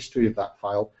we've got a history of that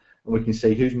file, and we can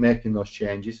see who's making those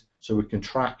changes, so we can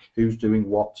track who's doing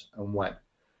what and when.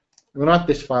 I'm going to add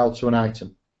this file to an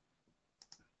item.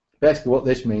 Basically what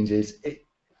this means is,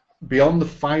 beyond the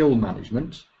file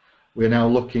management, we're now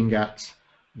looking at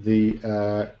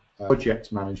the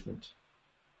project management.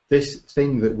 This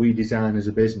thing that we design as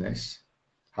a business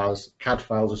has CAD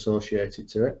files associated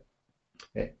to it.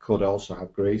 It could also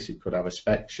have grease, it could have a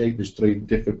spec sheet. There's 3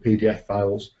 different PDF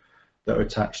files that are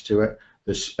attached to it.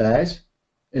 There's spares.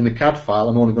 In the CAD file,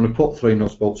 I'm only going to put 3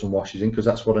 nuts, bolts and washers in because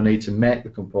that's what I need to make the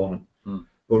component.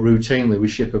 But routinely we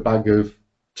ship a bag of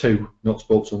 2 nuts,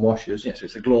 bolts and washers. Yes,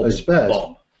 it's a global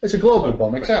bomb. It's a global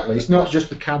bomb, exactly. It's not just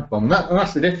the CAD bomb.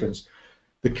 That's the difference.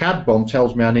 The CAD bomb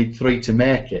tells me I need 3 to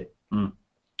make it.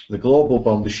 The global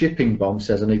bomb, the shipping bomb,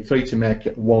 says I need 3 to make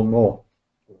it, 1 more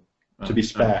to be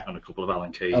spare. And a couple of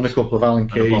Allen keys. And a couple of Allen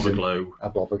keys. And a blob of glue. A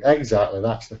blob of, exactly,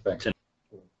 that's the thing.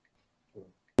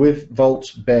 With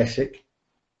Vault Basic,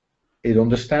 it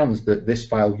understands that this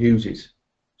file uses.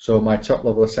 So my top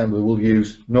level assembly will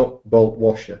use nut, bolt,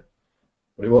 washer,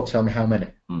 but it won't tell me how many.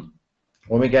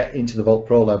 When we get into the Vault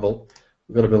Pro level,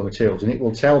 we've got a bill of materials, and it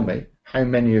will tell me how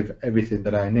many of everything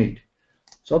that I need.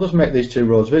 So I'll just make these 2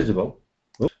 rows visible.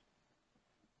 Oops.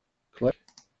 Click,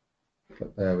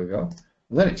 there we go.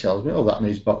 And then it tells me, oh, that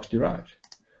needs box derived.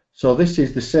 So this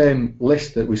is the same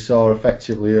list that we saw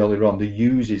effectively earlier on, the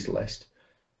uses list.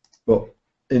 But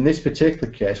in this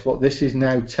particular case, what this is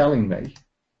now telling me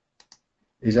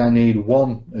is I need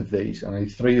 1 of these, I need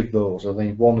 3 of those, I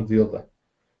need 1 of the other.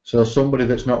 So somebody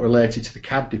that's not related to the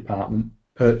CAD department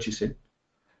purchasing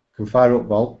can fire up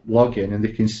Vault, log in, and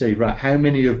they can see, right, how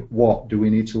many of what do we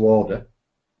need to order?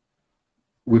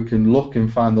 We can look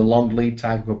and find the long lead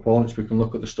time components, we can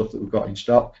look at the stuff that we've got in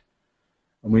stock,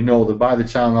 and we know that by the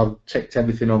time I've ticked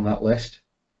everything on that list,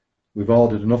 we've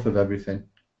ordered enough of everything,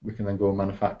 we can then go and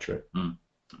manufacture it.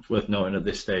 It's worth noting at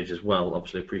this stage as well,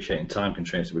 obviously appreciating time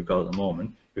constraints that we've got at the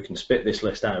moment, we can spit this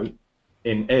list out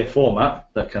in a format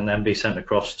that can then be sent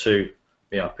across to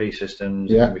ERP systems,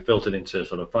 and be filtered into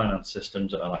sort of finance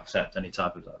systems that will accept any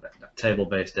type of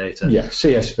table-based data. Yeah,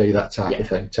 CSV, that type of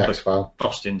thing, text file.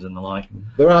 Costings and the like.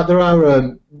 There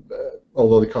are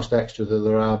although they cost extra,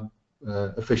 there are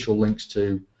official links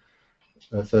to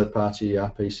third-party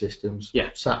ERP systems. Yeah.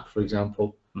 SAP, for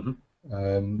example.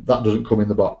 That doesn't come in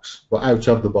the box, but out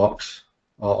of the box,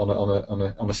 or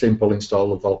on a simple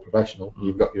install of Vault Professional,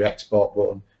 you've got your export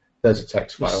button. There's a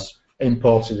text file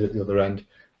imported at the other end,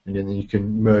 and then you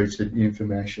can merge the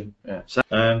information. Yeah. So,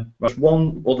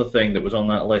 one other thing that was on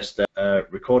that list,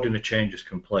 recording a change as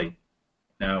complete.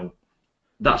 Now,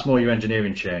 that's more your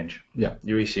engineering change. Yeah.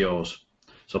 Your ECOs.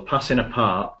 So passing a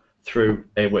part through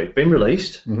it's been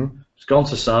released. It's gone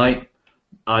to site.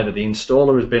 Either the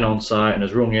installer has been on site and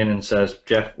has rung in and says,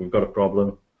 Jeff, we've got a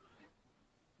problem.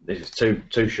 This is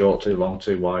too short, too long,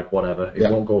 too wide, whatever. It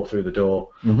won't go through the door.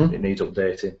 It needs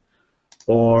updating.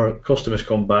 Or customers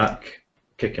come back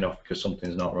kicking off because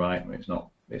something's not right. It's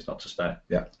not to spec.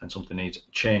 Yeah. And something needs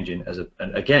changing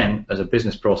and again as a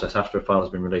business process after a file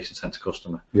has been released and sent to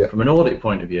customer. Yeah. From an audit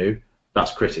point of view,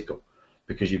 that's critical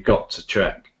because you've got to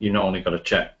check. You not only got to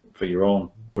check for your own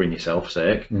bring yourself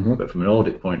sake, but from an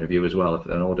audit point of view as well, if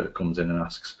an auditor comes in and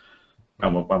asks how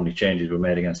many changes were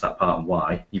made against that part and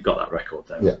why, you've got that record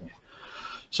there. Yeah.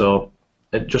 So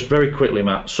just very quickly,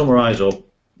 Matt, summarise up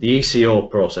the ECO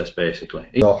process basically.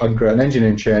 So I can create an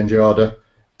engineering change order.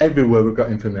 Everywhere we've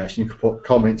got information, you can put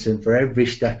comments in for every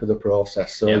step of the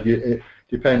process. So it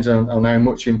depends on how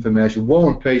much information.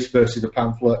 War and Peace versus a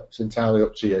pamphlet, it's entirely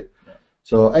up to you.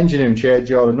 So engineering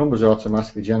change order, numbers are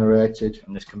automatically generated.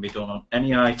 And this can be done on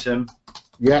any item.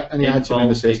 Yeah, any item in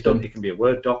the system. It can be a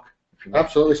Word doc.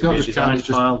 Absolutely, it's not just design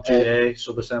file, GA,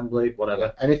 sub-assembly,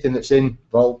 whatever. Anything that's in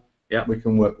Vault, we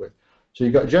can work with. So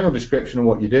you've got a general description of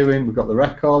what you're doing. We've got the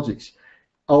records.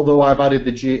 Although I've added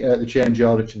the change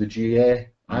order to the GA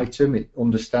item, it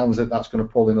understands that that's going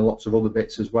to pull in lots of other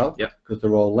bits as well, because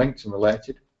they're all linked and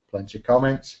related. Plenty of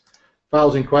comments.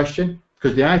 Files in question,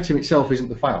 because the item itself isn't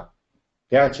the file.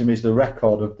 The item is the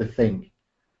record of the thing.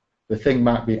 The thing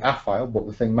might be a file, but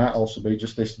the thing might also be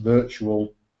just this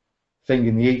virtual thing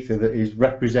in the ether that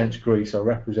represents grease or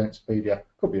represents PDF.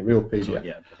 Could be a real PDF. So,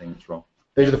 I think it's wrong.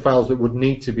 These are the files that would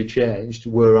need to be changed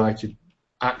were I to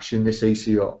action this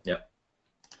ECO. Yeah.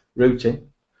 Routing,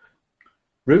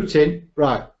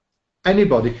 right.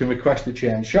 Anybody can request a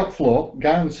change. Shop floor,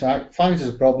 guy on site finds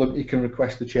there's a problem, he can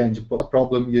request the change, but the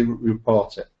problem, you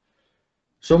report it.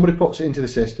 Somebody puts it into the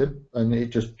system and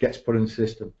it just gets put in the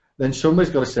system. Then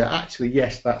somebody's got to say, actually,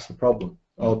 yes, that's the problem.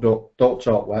 Or don't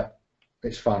talk wet,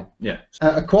 it's fine. Yeah.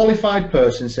 A qualified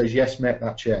person says, yes, make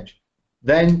that change.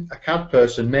 Then a CAD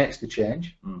person makes the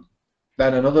change.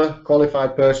 Then another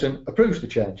qualified person approves the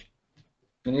change.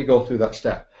 And you go through that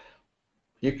step.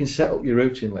 You can set up your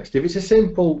routing list. If it's a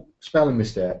simple spelling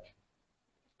mistake,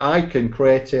 I can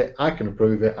create it, I can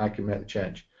approve it, I can make the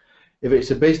change. If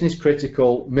it's a business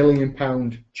critical £1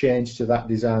 million change to that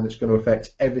design that's going to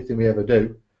affect everything we ever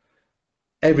do,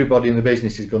 everybody in the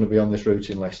business is going to be on this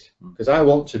routing list. Because I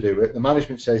want to do it, the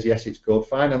management says yes, it's good,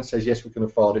 finance says yes, we can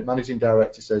afford it, managing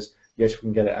director says yes, we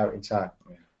can get it out in time.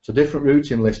 So different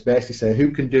routing lists basically say who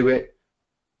can do it,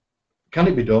 can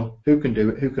it be done, who can do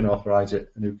it, who can authorise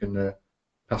it, and who can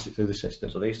pass it through the system.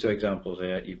 So these two examples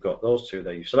here, you've got those two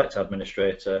there. You select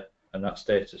administrator and that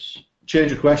status.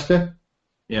 Change requester,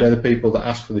 they're the people that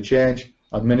ask for the change.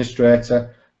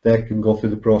 Administrator, they can go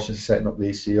through the process of setting up the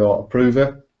ECO.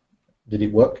 Approver, did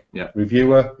it work?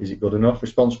 Reviewer, is it good enough?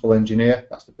 Responsible engineer,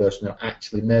 that's the person who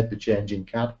actually made the change in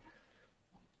CAD.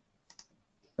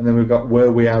 And then we've got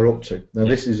where we are up to. Now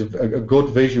this is a good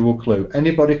visual clue.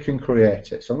 Anybody can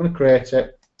create it. So I'm going to create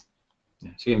it. So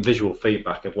you're getting visual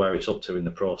feedback of where it's up to in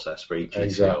the process for each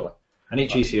exactly. ECO. And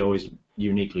each ECO is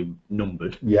uniquely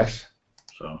numbered. Yes.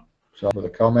 So with a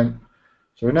comment.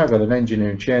 So we've now got an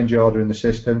engineering change order in the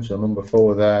system, so number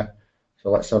 4 there. So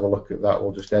let's have a look at that.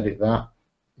 We'll just edit that.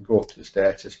 Go up to the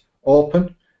status.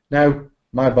 Open. Now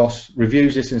my boss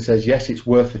reviews this and says yes, it's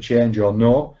worth a change or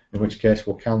no, in which case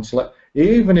we'll cancel it.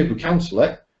 Even if we cancel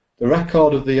it, the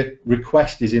record of the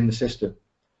request is in the system.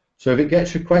 So if it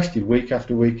gets requested week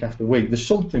after week after week, there's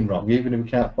something wrong, even if we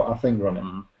can't put our finger on it.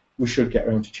 We should get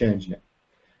around to changing it.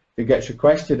 If it gets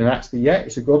requested and actually, yeah,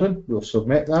 it's a good one, we'll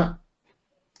submit that.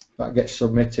 That gets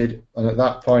submitted, and at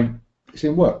that point, it's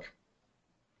in work.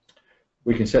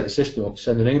 We can set the system up,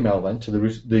 send an email then to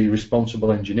the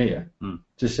responsible engineer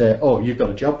to say, oh, you've got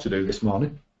a job to do this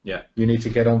morning. Yeah. You need to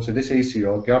get onto this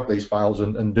ECO, grab these files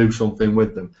and do something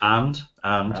with them. And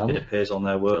it appears on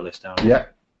their work list down here. Yeah.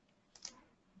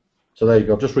 So there you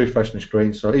go, just refresh my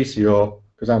screen. So ECO,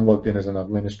 because I'm logged in as an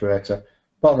administrator,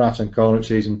 bottom right hand corner it's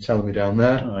even telling me down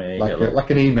there, like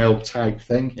an email type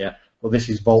thing. Yeah. Well, this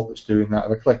is Vault that's doing that.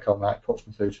 If I click on that, it puts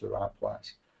me through to the right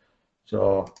place.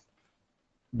 So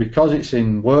because it's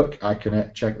in work, I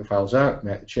can check the files out,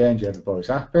 make the change, everybody's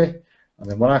happy. And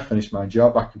then when I finish my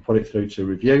job, I can put it through to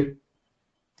review.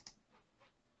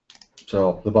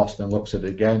 So the boss then looks at it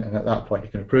again, and at that point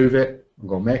you can approve it. I'm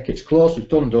going to make it. It's closed, it's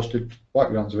done and dusted. Wipe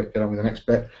your hands of it, get on with the next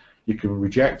bit. You can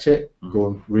reject it, go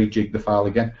and rejig the file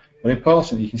again. But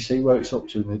importantly, you can see where it's up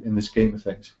to in the scheme of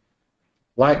things.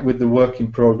 Like with the work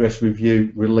in progress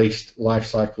review released life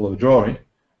cycle of a drawing,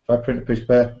 if I print a piece of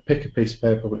paper, pick a piece of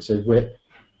paper that says WIP,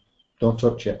 don't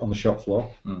touch it on the shop floor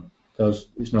because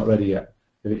it's not ready yet.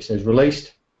 If it says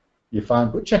released, you're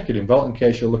fine, but check it in Vault in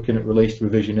case you're looking at released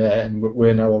revision A and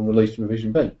we're now on released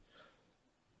revision B.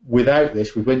 Without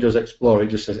this, with Windows Explorer, it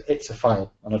just says it's a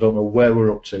file, and I don't know where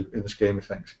we're up to in the scheme of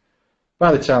things.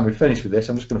 By the time we finish with this,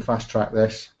 I'm just going to fast track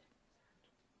this.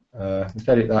 Let's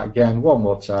edit that again one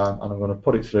more time, and I'm going to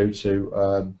put it through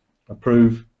to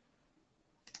approve.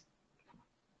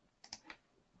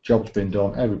 Job's been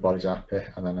done, everybody's happy,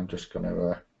 and then I'm just going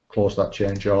to close that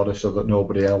change order so that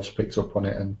nobody else picks up on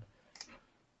it and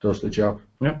does the job.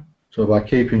 Yeah. So by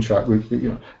keeping track,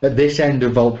 at this end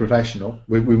of Vault Professional,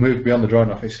 we moved beyond the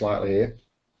drawing office slightly here.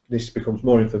 This becomes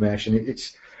more information.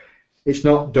 It's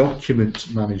not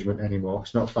document management anymore.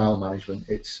 It's not file management.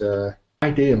 It's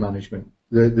idea management.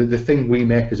 The thing we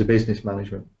make as a business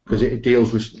management, because it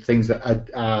deals with things that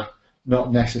are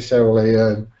not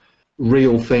necessarily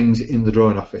real things in the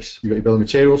drawing office. You've got your bill of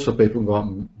materials, so people can go out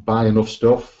and buy enough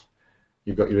stuff.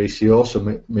 You've got your ECO,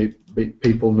 so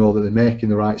people know that they're making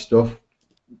the right stuff.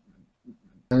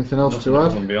 Anything else to add?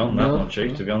 Nothing beyond that, no,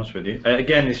 Chief, to be honest with you.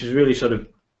 Again, this is really sort of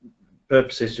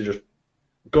purposes to just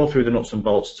go through the nuts and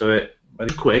bolts to it.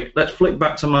 But quick, let's flick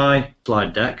back to my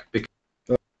slide deck. Because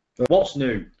what's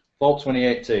new? Fall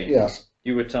 2018. Yes.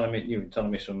 You were telling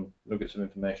me some nuggets of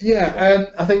information. Yeah,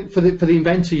 I think for the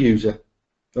Inventor user,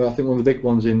 I think one of the big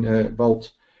ones in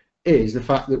Vault is the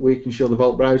fact that we can show the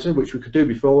Vault browser, which we could do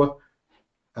before.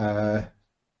 Are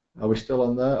we still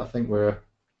on there? I think we're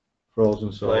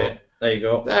frozen. So there you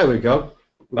go. There we go.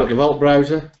 We've got the Vault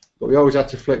browser, but we always had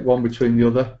to flick one between the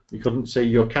other. You couldn't see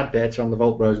your CAD data on the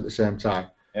Vault browser at the same time.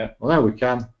 Yeah. Well, now we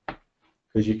can,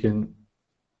 because you can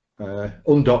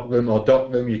undock them or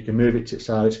dock them. You can move it to the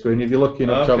side of the screen. If you're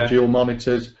looking at top dual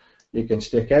monitors, you can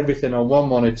stick everything on one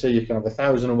monitor. You can have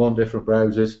 1001 different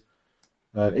browsers.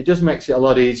 It just makes it a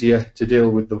lot easier to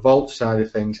deal with the Vault side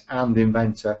of things and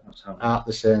Inventor at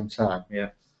the same time. Yeah.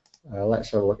 Let's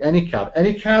have a look. Any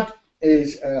CAD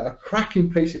is a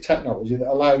cracking piece of technology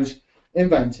that allows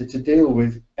Inventor to deal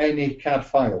with any CAD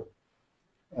file.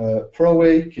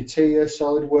 ProE, CATIA,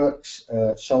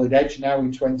 SolidWorks, Solid Edge now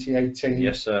in 2018.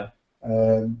 Yes, sir.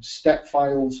 Step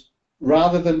files,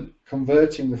 rather than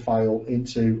converting the file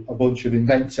into a bunch of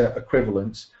Inventor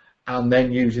equivalents and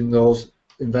then using those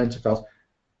Inventor files,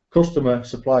 customer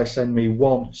supplier send me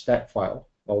one step file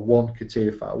or one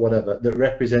CATIA file, whatever, that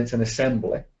represents an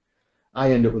assembly.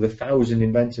 I end up with 1,000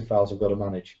 Inventor files I've got to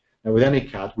manage. Now with any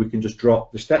CAD, we can just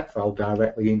drop the step file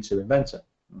directly into Inventor.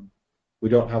 We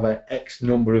don't have an X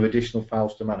number of additional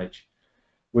files to manage.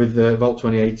 With Vault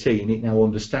 2018, it now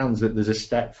understands that there's a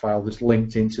step file that's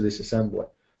linked into this assembly.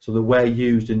 So the where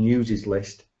used and uses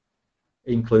list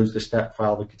includes the step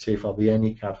file, the CATIA file, the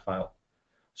AnyCAD file.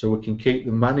 So we can keep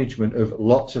the management of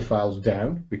lots of files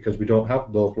down because we don't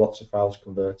have those lots of files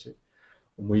converted.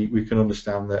 And we can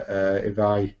understand that if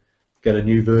I get a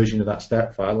new version of that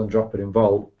step file and drop it in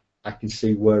Vault, I can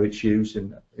see where it's used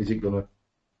and is it going to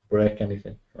break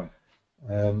anything. Right.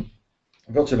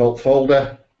 I've got to Vault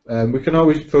folder. We can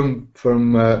always, from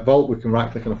Vault, we can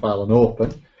right click on a file and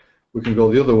open. We can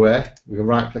go the other way. We can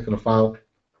right click on a file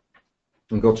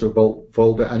and go to a Vault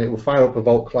folder, and it will fire up a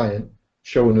Vault client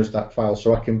showing us that file.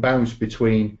 So I can bounce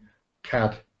between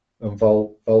CAD and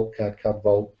Vault, Vault CAD, CAD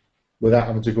Vault, without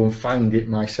having to go and find it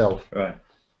myself. Right.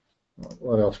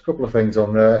 What else? A couple of things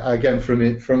on there. Again,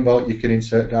 from Vault, you can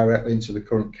insert directly into the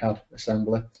current CAD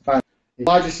assembly.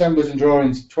 Large assemblies and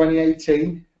drawings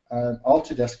 2018.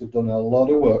 Autodesk have done a lot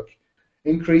of work,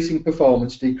 increasing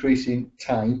performance, decreasing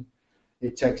time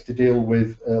it takes to deal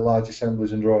with large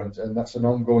assemblies and drawings, and that's an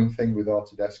ongoing thing with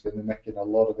Autodesk, and they're making a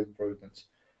lot of improvements.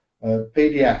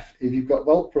 PDF, if you've got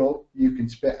Vault Pro, you can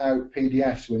spit out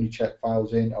PDFs when you check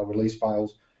files in or release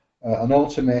files, an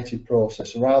automated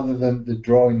process, rather than the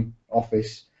drawing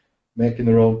office making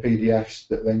their own PDFs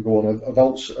that then go on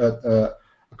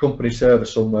a company server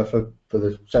somewhere for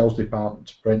the sales department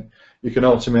to print. You can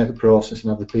automate the process and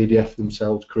have the PDF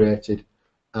themselves created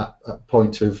at the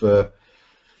point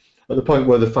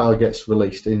where the file gets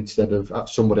released, instead of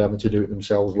somebody having to do it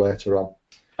themselves later on.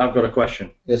 I've got a question.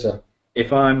 Yes, sir.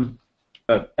 If I'm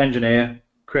an engineer,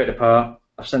 create a part,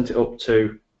 I've sent it up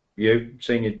to you,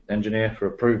 senior engineer, for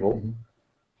approval.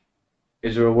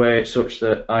 Is there a way such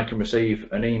that I can receive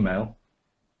an email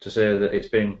to say that it's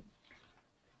been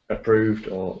approved,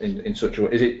 or in such a way?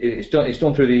 It's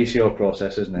done through the ECO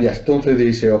process, isn't it? Yes, done through the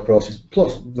ECO process.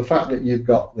 Plus the fact that you've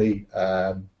got the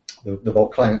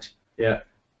Vault client. Yeah.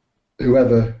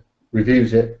 Whoever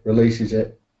reviews it, releases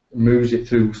it, moves it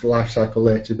through life cycle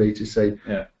A to B to C.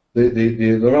 Yeah.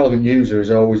 The relevant user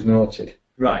is always noted.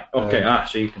 Right. Okay.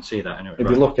 So you can see that anyway. If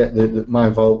you look at my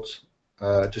Vault,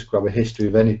 just grab a history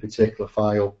of any particular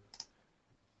file.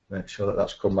 Make sure that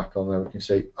that's come back on there. We can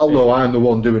see, although I'm the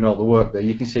one doing all the work there,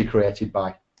 you can see created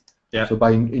by. Yeah. So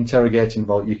by interrogating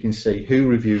Vault, you can see who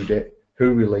reviewed it,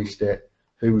 who released it,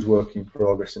 who was work in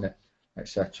progress in it,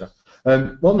 etc.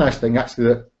 One nice thing, actually,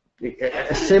 that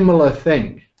a similar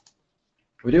thing,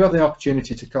 we do have the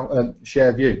opportunity to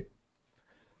share view.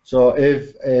 So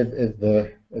if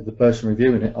the person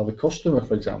reviewing it, or the customer,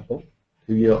 for example,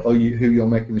 who you're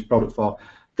making this product for,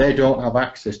 they don't have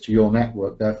access to your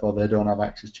network, therefore they don't have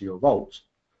access to your Vault.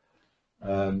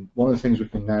 One of the things we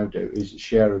can now do is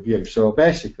share a view. So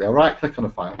basically, I right click on a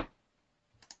file,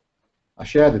 I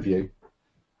share the view,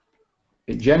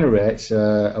 it generates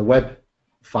a web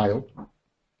file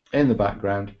in the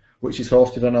background, which is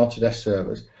hosted on Autodesk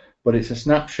servers, but it's a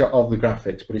snapshot of the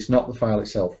graphics, but it's not the file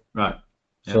itself. Right.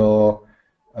 Yeah. So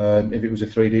if it was a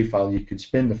 3D file, you could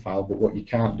spin the file, but what you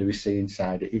can't do is see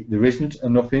inside it. There isn't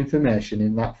enough information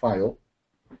in that file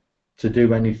to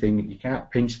do anything. You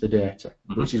can't pinch the data,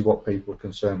 which is what people are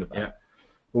concerned about. Yeah.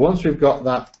 But once we've got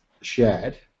that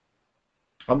shared,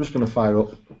 I'm just going to fire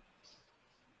up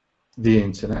the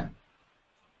internet,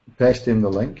 paste in the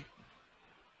link,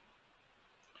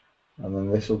 and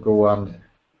then this will go on.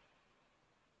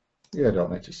 Yeah, I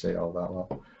don't need to say all that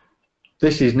well.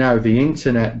 This is now the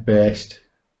internet-based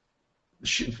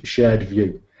shared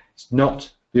view. It's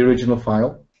not the original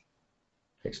file.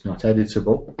 It's not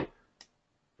editable.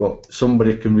 But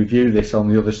somebody can review this on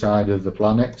the other side of the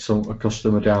planet. A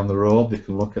customer down the road, they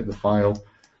can look at the file.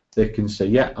 They can say,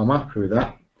 "Yeah, I'm happy with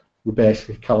that." We're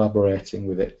basically collaborating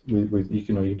with it. You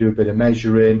do a bit of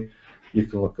measuring. You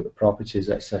can look at the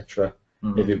properties, etc.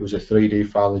 If it was a 3D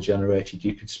file generated,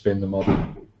 you could spin the model.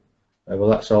 Well,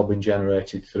 that's all been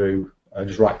generated through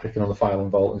just right-clicking on the file in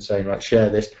Vault and saying, right, share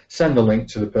this, send the link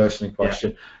to the person in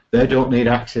question. Yeah. They don't need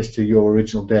access to your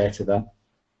original data then.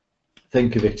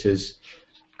 Think of it as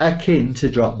akin to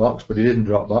Dropbox, but it isn't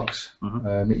Dropbox.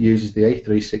 Mhm. It uses the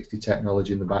A360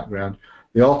 technology in the background.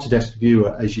 The Autodesk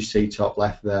viewer, as you see top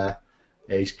left there,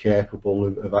 is capable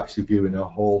of actually viewing a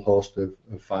whole host of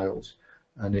files.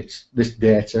 And it's this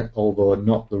data, although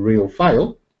not the real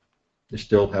file, is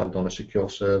still held on a secure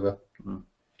server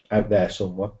out there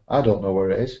somewhere. I don't know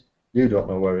where it is. You don't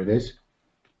know where it is,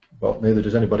 but neither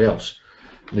does anybody else.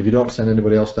 And if you don't send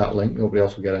anybody else that link, nobody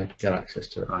else will get access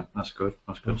to it. Right, that's good.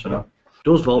 That's good to know.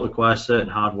 Does Vault require certain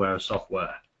hardware or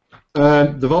software?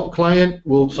 The Vault client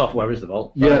will. Software is the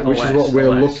Vault. Yeah, which is what we're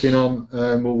OS. looking on.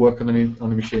 We'll work on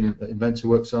a machine that Inventor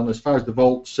works on. As far as the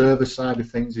Vault server side of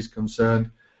things is concerned,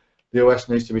 the OS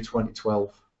needs to be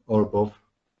 2012 or above.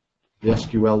 The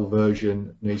SQL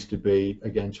version needs to be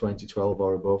again 2012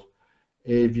 or above.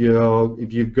 If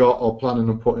you've got or planning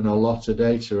on putting a lot of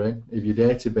data in, if your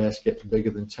database gets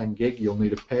bigger than 10 gig, you'll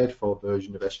need a paid-for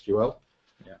version of SQL.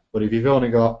 Yeah. But if you've only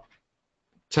got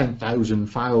 10,000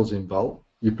 files in Vault,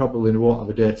 you probably won't have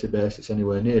a database that's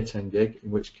anywhere near 10 gig,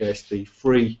 in which case the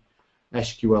free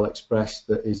SQL Express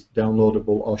that is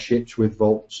downloadable or ships with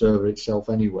Vault server itself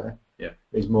anywhere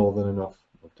is more than enough.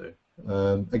 Will do.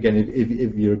 Again,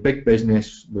 if you're a big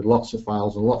business with lots of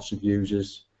files and lots of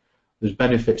users, there's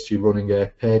benefits to running a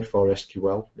paid-for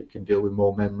SQL. It can deal with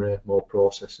more memory, more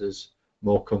processors,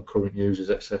 more concurrent users,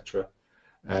 etc.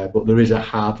 But there is a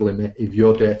hard limit if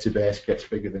your database gets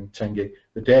bigger than 10 gig.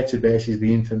 The database is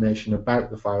the information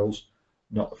about the files,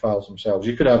 not the files themselves.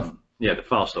 You could have the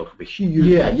file store could be huge.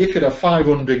 Yeah, you could have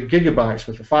 500 gigabytes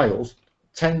worth of files,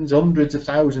 tens, hundreds of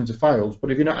thousands of files.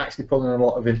 But if you're not actually pulling a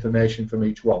lot of information from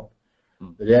each one,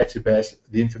 the database,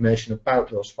 the information about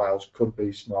those files could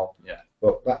be small. Yeah.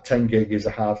 But that 10 gig is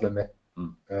a hard limit.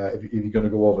 If you're going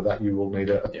to go over that, you will need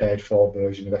a paid-for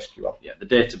version of SQL. Yeah, the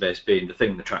database being the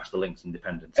thing that tracks the links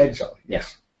independently. Exactly.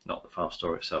 Yes. Not the file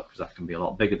store itself, because that can be a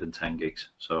lot bigger than 10 gigs.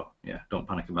 So yeah, don't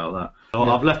panic about that. So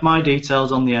I've left my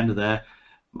details on the end of there.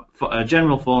 A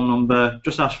general phone number.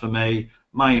 Just ask for me.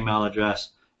 My email address.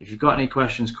 If you've got any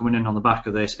questions coming in on the back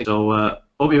of this, so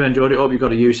hope you enjoyed it. Hope you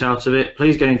got a use out of it.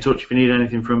 Please get in touch if you need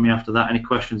anything from me after that. Any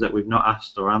questions that we've not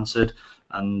asked or answered.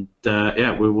 And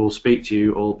yeah, we will speak to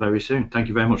you all very soon. Thank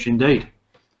you very much indeed.